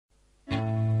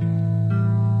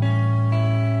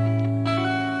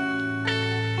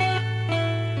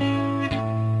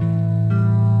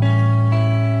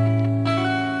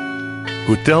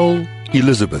Hotel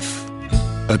Elizabeth,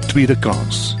 'n tweede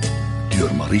kans,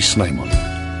 deur Snyman.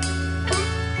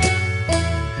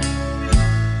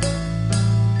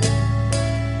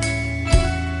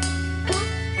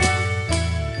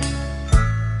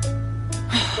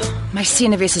 My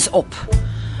senuwees is op.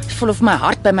 Dit voel of my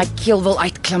hart by my keel wil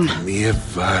uitklim. Nee,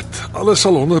 wat? Alles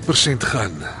sal 100%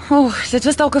 gaan. Dit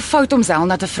was dalk 'n fout om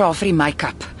Zelna te vra vir die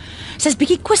make-up. Sy's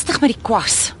bietjie kwistig met die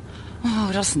kwas.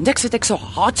 Daar's niks wat ek so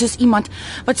haat soos iemand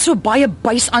wat so baie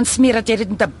buis aansmeer dat jy dit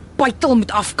met 'n bytel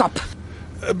moet afkap.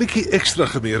 'n Bietjie ekstra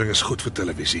gemering is goed vir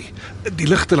televisie. Die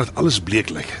ligte laat alles bleek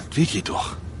lyk, weet jy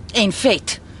tog? En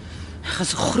vet. Gaan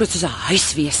so groot soos 'n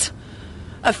huis wees.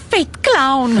 'n Vet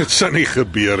clown. Dit sal nie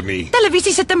gebeur nie.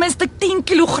 Televisie sit ten minste 10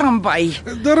 kg by.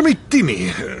 Daarom nie 10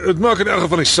 nie. Dit maak in elk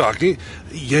geval nie saak nie.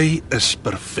 Jy is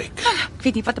perfek. Ek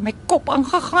weet nie wat in my kop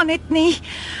aangegaan het nie.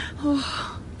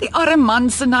 Die arme man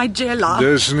se Nigella.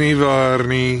 Dis nie waar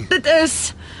nie. Dit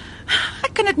is.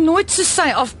 Ek kan dit nooit so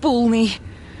sy afpoel nie.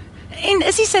 En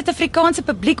is die Suid-Afrikaanse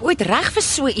publiek ooit reg vir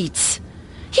so iets?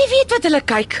 Jy weet wat hulle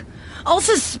kyk. Als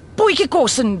is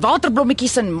potjiekos en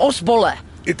waterblommetjies en mosbolle.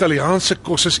 Italiaanse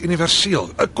kos is universeel,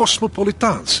 'n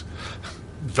kosmopolitaans.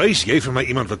 Wys jy vir my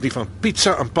iemand wat nie van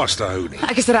pizza en pasta hou nie?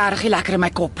 Ek is regtig nie lekker in my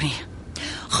kop nie.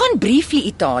 Gaan briefly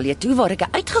Italië toe waar ek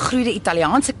 'n uitgegroeide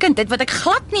Italiaanse kind het wat ek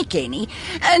glad nie ken nie.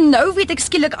 En nou weet ek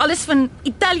skielik alles van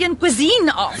Italian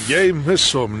cuisine af. Jy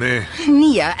mis hom, nee.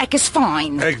 Nee, ek is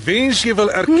fine. Ek wens jy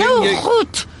wil erken Nou jy...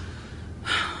 goed.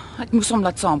 Ek moes hom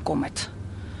laat saamkom het.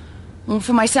 Om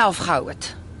vir myself gehou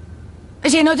het.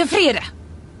 Is jy nou tevrede?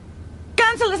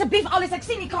 Cancel asseblief alles, ek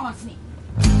sien nie kans nie.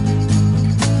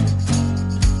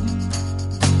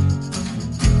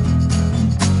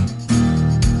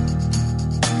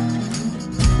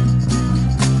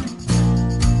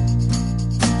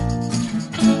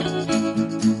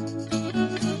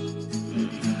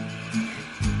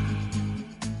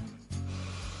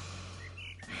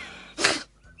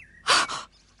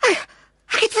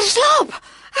 Ek het verslaap.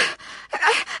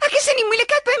 Ek is in die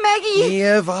moeilikheid by Maggie.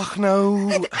 Nee, wag nou.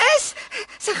 Dit is.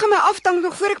 Sy gaan my afdank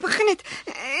nog voor ek begin het.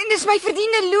 En dis my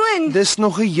verdiende loon. Dis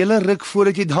nog 'n hele ruk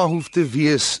voordat jy daar hoef te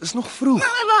wees. Is nog vroeg.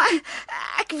 Maar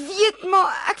ek weet, maar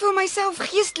ek wil myself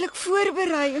geestelik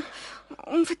voorberei.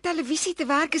 Om vir televisie te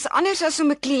werk is anders as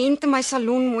om 'n kliënt in my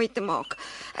salon mooi te maak.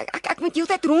 Ek moet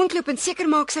heeltyd rondloop en seker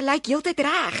maak sy lyk heeltyd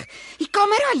reg. Die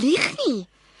kamera lieg nie.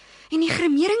 En die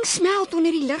gremering smelt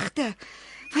onder die ligte.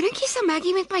 Wat dink jy sal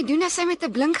Maggie met my doen as sy met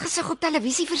 'n blink gesig op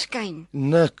televisie verskyn?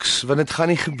 Niks, want dit gaan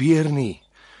nie gebeur nie.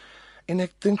 En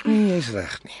ek dink nie jy's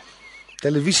reg nie.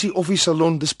 Televisie of die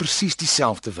salon, dis presies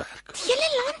dieselfde werk. Die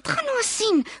hele land gaan ons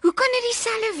sien. Hoe kan dit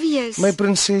dieselfde wees? My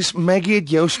prinses, Maggie het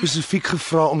jou spesifiek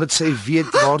gevra omdat sy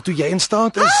weet waartoe jy in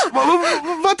staat is.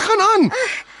 Wat gaan aan?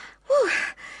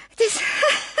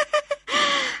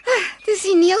 Dis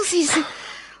die Neelsies.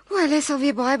 Hulle is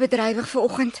alweer baie bedrywig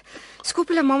vanoggend. Skop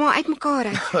hulle mamma uitmekaar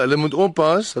uit. Hulle moet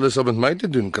oppas, hulle sal met my te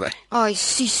doen kry. Ai,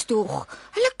 sies tog.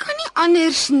 Hulle kan nie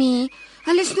anders nie.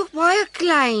 Hulle is nog baie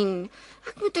klein.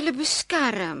 Ek moet hulle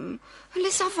beskerm. Hulle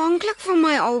is afhanklik van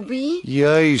my, Albie.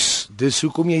 Juis, dis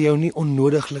hoekom jy jou nie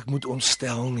onnodiglik moet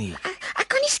ontstel nie. Ek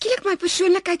kan nie skielik my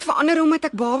persoonlikheid verander omdat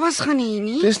ek babas gaan hê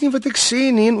nie. Dis nie wat ek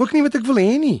sê nie en ook nie wat ek wil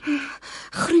hê nie.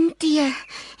 Groentee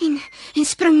en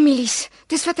springmielies.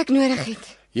 Dis wat ek nodig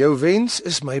het. Jou wens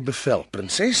is my bevel,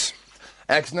 prinses.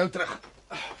 Ek's nou terug.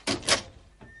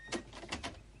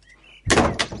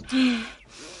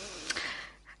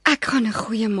 Ek gaan 'n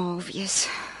goeie ma wees.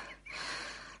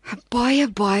 'n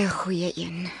Baie goeie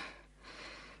een.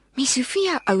 Mens hoef nie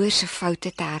jou ouers se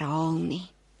foute te herhaal nie.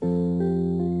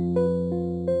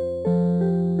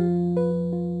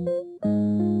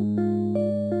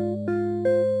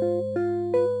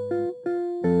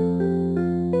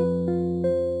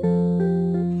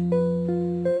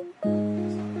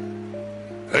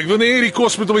 Ek wil nie hierdie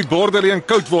kos moet op die bord alleen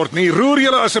koud word nie. Roer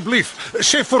julle asseblief.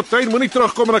 Chef Fortuin moenie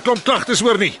terugkom en 'n klomp klagtes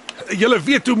hoor nie. Julle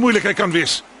weet hoe moeilik hy kan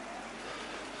wees.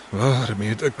 Waarmee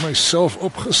het ek myself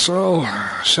opgesaal?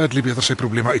 Sadly beter sy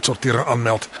probleme uitsorteer en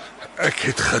aanmeld. Ek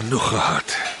het genoeg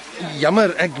gehad.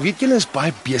 Jammer, ek weet julle is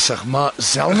baie besig, maar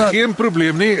Zelna... Geen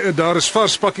probleem nie. Daar is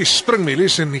vars pakkies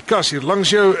springmielies in die kas hier langs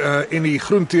jou en die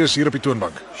groentees hier op die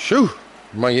toonbank. Sjoe,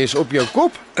 maar jy's op jou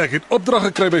kop. Ek het opdrag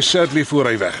gekry by Sadly voor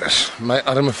hy weg is. My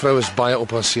arme vrou is baie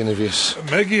op haar senuwees.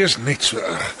 Maggie is net so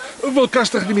erg. Wil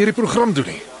kastig nie meer die program doen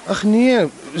nie. Ag nee,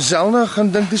 Zelna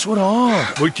gaan dink dis oor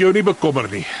haar. Moet jou nie bekommer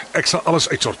nie. Ek sal alles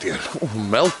uitsorteer.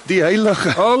 Melk die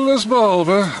heilige. Alles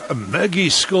behalwe Maggie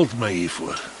skuld my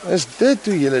hiervoor. Is dit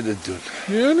hoe julle dit doen?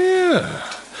 Ja nee.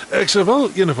 Ek sou wel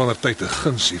een of ander tyd 'n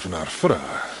gunsie van haar vra.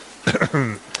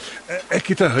 Ek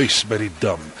het 'n huis by die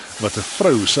dam wat 'n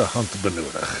vrou se hand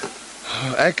benodig.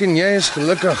 Ek en jy is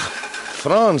gelukkig.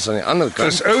 Frans aan die ander kant.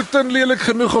 Dis oud en lelik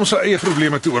genoeg om sy eie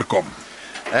probleme te oorkom.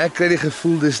 Ek kry die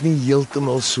gevoel dis nie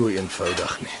heeltemal so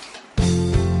eenvoudig nie.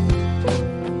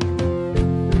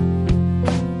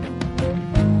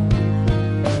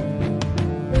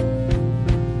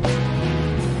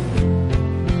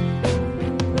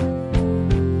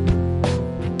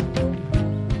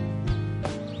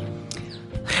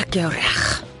 Ruk jou reg.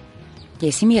 Jy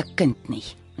is nie meer 'n kind nie,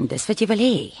 en dis wat jy wil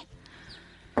hê.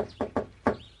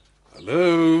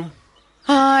 Hallo.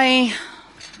 Hi.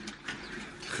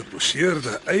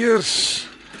 Geposeerde eiers,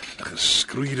 'n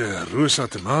geskroeide rosa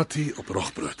tamatie op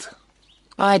rogbrood.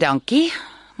 Baie dankie,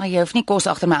 maar jy hoef nie kos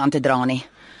agter my aan te dra nie.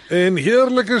 En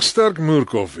heerlike sterk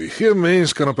moerkoffie. Geen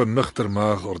mens kan op 'n nugter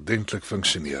maag ordentlik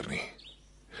funksioneer nie.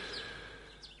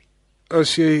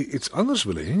 As jy iets anders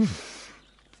wil hê,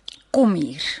 Kom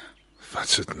hier.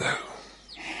 wat's dit nou?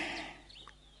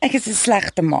 Ek is 'n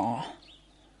slegte ma.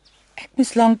 Ek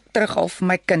moes lank terug al vir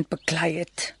my kind beklei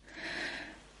het.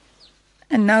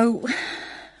 En nou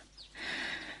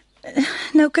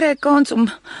kry ek kans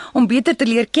om beter te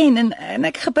leer ken en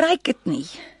ek gebruik dit nie.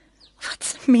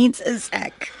 Wat 'n mens is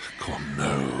ek? Kom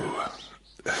nou.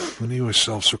 Moenie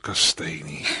jouself so kastei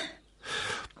nie.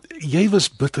 Jy was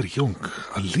bitter jonk,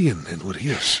 alleen en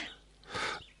oorheers.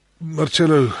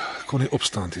 Marcello kon nie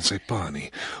opstaan teen sy pa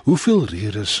nie. Hoeveel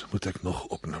redes moet ek nog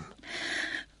opnoem?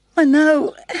 Maar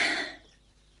nou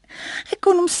ek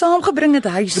kon hom saamgebring het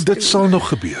huis toe. Dit sal nog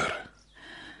gebeur.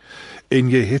 En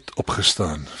jy het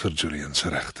opgestaan vir Julian se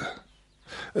regte.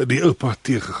 Die oupa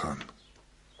teëgegaan.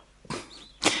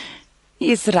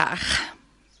 Jy's reg.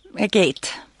 Ek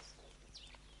het.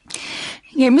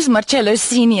 Jy moes Marcello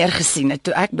senior gesien het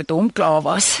toe ek met hom klaar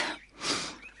was.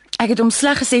 Ek het hom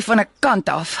sleg gesê van 'n kant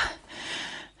af.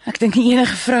 Ek dink nie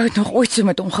enige vrou het nog ooit so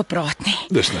met hom gepraat nie.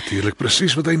 Dis natuurlik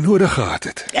presies wat hy nodig gehad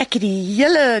het. Ek het die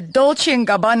hele Dolce &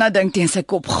 Gabbana ding teen sy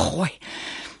kop gegooi.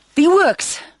 Die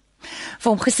hoeks.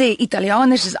 Vir hom gesê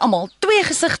Italianers is almal twee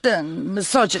gesigte en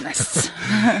misogynists.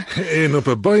 En op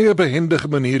 'n baie behendige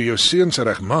manier jou seun se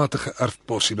regmatige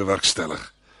erfposie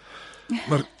bewerkstellig.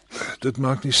 Maar dit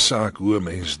maak nie saak hoe 'n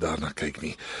mens daarna kyk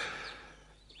nie.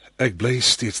 Ek bly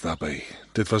steeds daarby.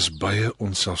 Dit was baie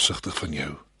onselfsugtig van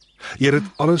jou. Jy het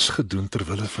dit alles gedoen ter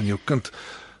wille van jou kind,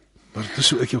 maar dis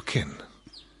hoe ek jou ken.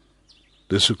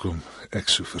 Dis hoekom ek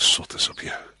so versot is op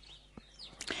jou.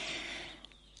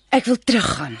 Ek wil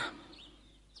teruggaan.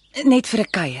 Net vir 'n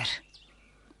kuier.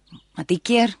 Maar die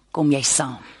keer kom jy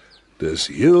saam. Dis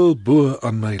heel bo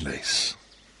aan my lys.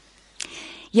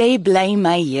 Jy bly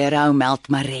my hero, Meld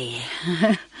Marie.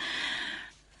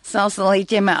 Selfs al het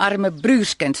jy my arme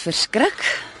broerskind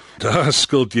verskrik. Daar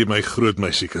skuld jy my groot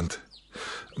meisiekind.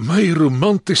 My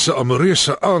romantiese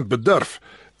amoreuse aand bederf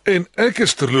en ek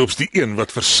is terloops die een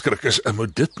wat verskrik is en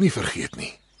moet dit nie vergeet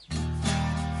nie.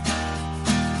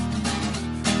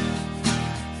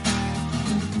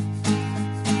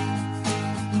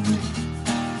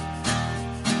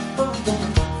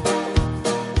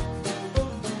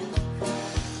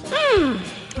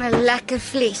 Een lekker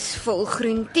fles vol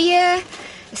groen tee,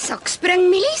 'n sak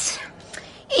springmielies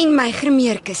en my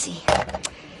grimeerkussie.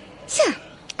 So,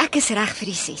 ek is reg vir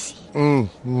die sessie.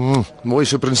 Mooi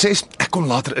so prinses. Ek kom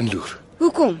later inloer.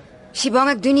 Hoekom? Is jy bang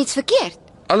ek doen iets verkeerd?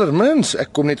 Allermins,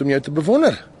 ek kom net om jou te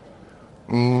bewonder.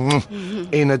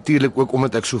 En natuurlik ook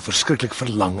omdat ek so verskriklik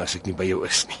verlang as ek nie by jou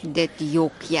is nie. Dit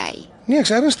jok jy. Nee, ek's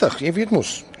ernstig. Jy weet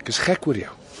mos, ek is gek oor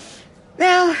jou.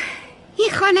 Wel,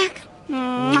 hier gaan ek.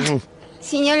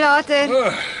 Sien jou later.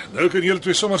 Nou kan julle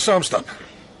twee sommer saam stap.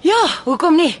 Ja,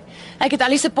 hoekom nie? Ek het al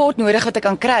die support nodig wat ek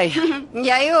kan kry.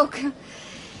 Jy ook.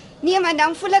 Nee, maar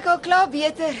dan voel ek al klaar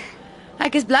beter.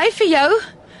 Ek is bly vir jou.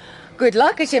 Good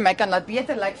luck as jy my kan laat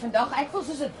beter lyk vandag. Ek voel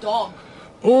soos 'n dog.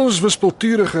 Ons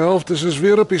wispelturige helftes is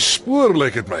weer op die spoor,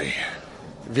 lyk dit my.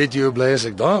 Weet jy hoe bly is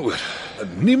ek daaroor?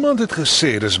 Niemand het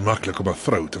gesê dis maklik om 'n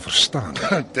vrou te verstaan.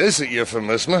 Dis 'n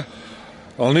eufemisme.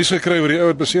 Al nie gekry oor die ou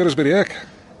wat beseer is by die hek.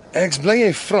 Ek's bly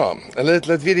jy vra. Hulle het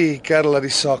laat weet die kerel laat die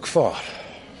saak vaar.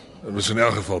 Dit was in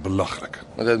elk geval belaglik.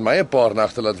 Maar dit het my 'n paar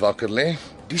nagte laat wakker lê.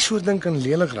 Die soort ding kan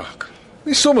lelik raak.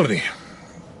 Nie sommer nie.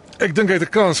 Ek dink hy het 'n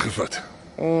kans gevat.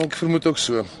 Ek vermoed ook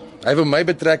so. Hy wou my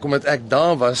betrek omdat ek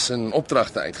daar was en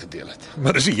opdragte uitgedeel het.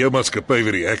 Maar dis nie jou maatskappy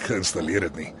wat die hek geïnstalleer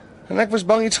het nie. En ek was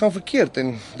bang iets gaan verkeerd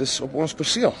en dis op ons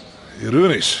perseel.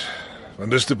 Ironies,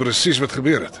 want dis te presies wat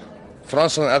gebeur het.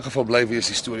 Frans sal in elk geval bly wees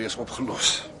die storie is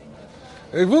opgelos.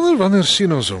 Ek wonder wanneer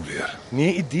sien ons hom weer.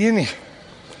 Nee idee nie.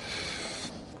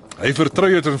 Hy vertrou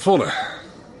jou ten volle.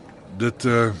 Dit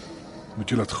moet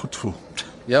jou laat goed voel.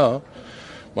 Ja,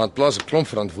 Maar het plaas 'n klomp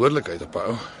verantwoordelikheid op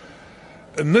ou.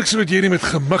 Niks wat jy nie met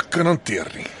gemik kan hanteer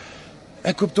nie.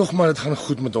 Ek hoop tog maar dit gaan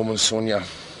goed met hom en Sonja.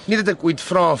 Nie dat ek ooit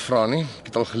vra nie. Ek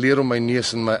het al geleer om my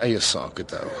neus in my eie sake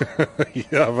te hou.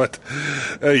 Ja, wat?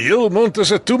 'n heel mond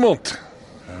is 'n toemond.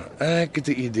 Ek het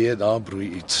 'n idee daar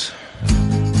broei iets.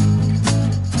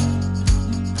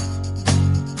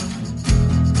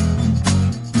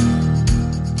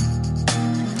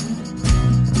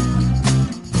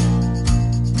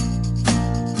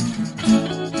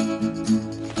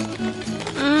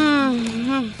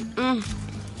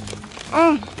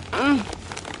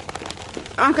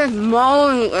 Ek is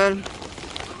mal hier.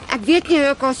 Ek weet nie hoe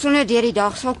ek al sonder deur die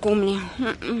dag sal kom nie.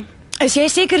 Is jy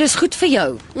seker dis goed vir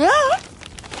jou? Ja?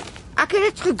 Ek het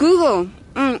dit gegoogel.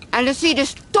 Hulle sê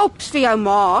dis tops vir jou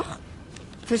maag,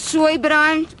 vir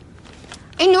soeibrand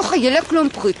en nog 'n hele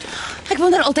klomp goed. Ek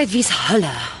wonder altyd wie's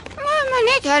hulle. Maar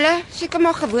net hulle, seker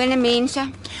maar gewone mense.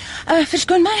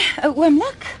 Verskoon my, 'n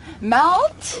oomblik.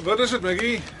 Meld? Wat is dit,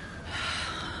 Maggie?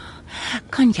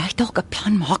 Kan jy dalk 'n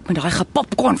plan maak met daai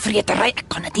gepopcornvretery? Ek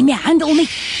kan dit nie meer handle nie.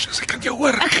 Ek kan jou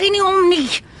hoor. Ek gee nie om nie.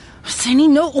 Sy nie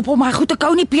nou op om my goed te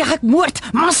kou nie, pleeg ek moord,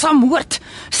 massamoord.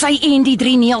 Sy en die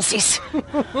 3 neelsies.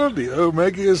 Die ou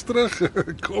Maggie is terug.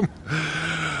 Kom.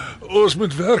 Ons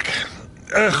moet werk.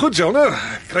 Goed, Jana,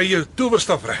 kry jou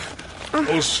towerstaf reg.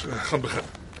 Ons gaan begin.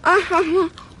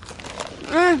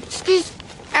 Skus,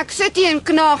 ek sit hier en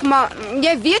knaag, maar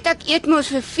jy weet ek eet mos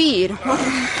vir 4.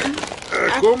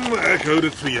 Kom, ek hou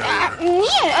dit vir jou.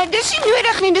 Nee, dis nie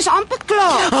nodig nie, dis amper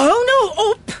klaar. Hou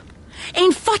nou op.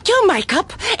 En vat jou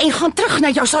make-up en gaan terug na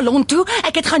jou salon toe.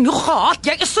 Ek het genoeg gehad.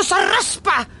 Jy is soos 'n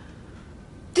raspa.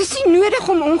 Dis nie nodig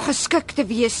om ongeskik te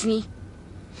wees nie.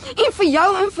 En vir jou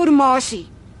inligting,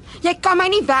 jy kan my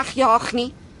nie wegjaag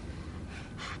nie.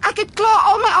 Ek het klaar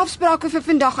al my afsprake vir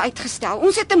vandag uitgestel.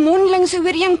 Ons het 'n mondelingse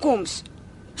ooreenkoms.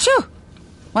 Sjoe.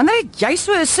 Wanneer het jy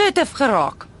so assertief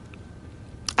geraak?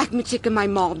 Ek moet seker my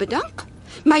ma bedank.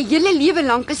 My hele lewe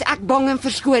lank is ek bang en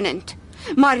verskonend,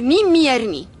 maar nie meer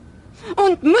nie.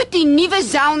 Ontmoet die nuwe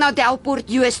Zelna Delport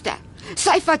Jooste.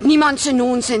 Sy vat niemand se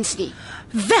nonsens nie.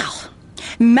 Wel,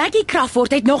 Maggie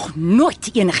Crawford het nog nooit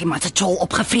enigiemand se chol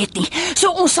opgevreet nie.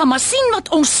 So ons sal maar sien wat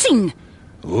ons sien.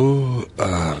 O,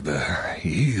 aarde,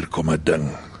 hier kom 'n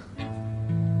ding.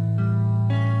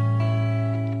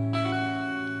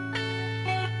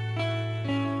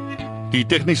 Die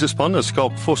tegniese span is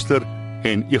Skalk Foster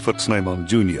en Evert Snyman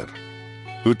Jr.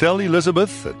 Hotel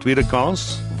Elizabeth, 'n tweede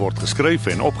kans, word geskryf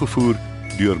en opgevoer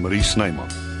deur Marie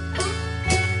Snyman.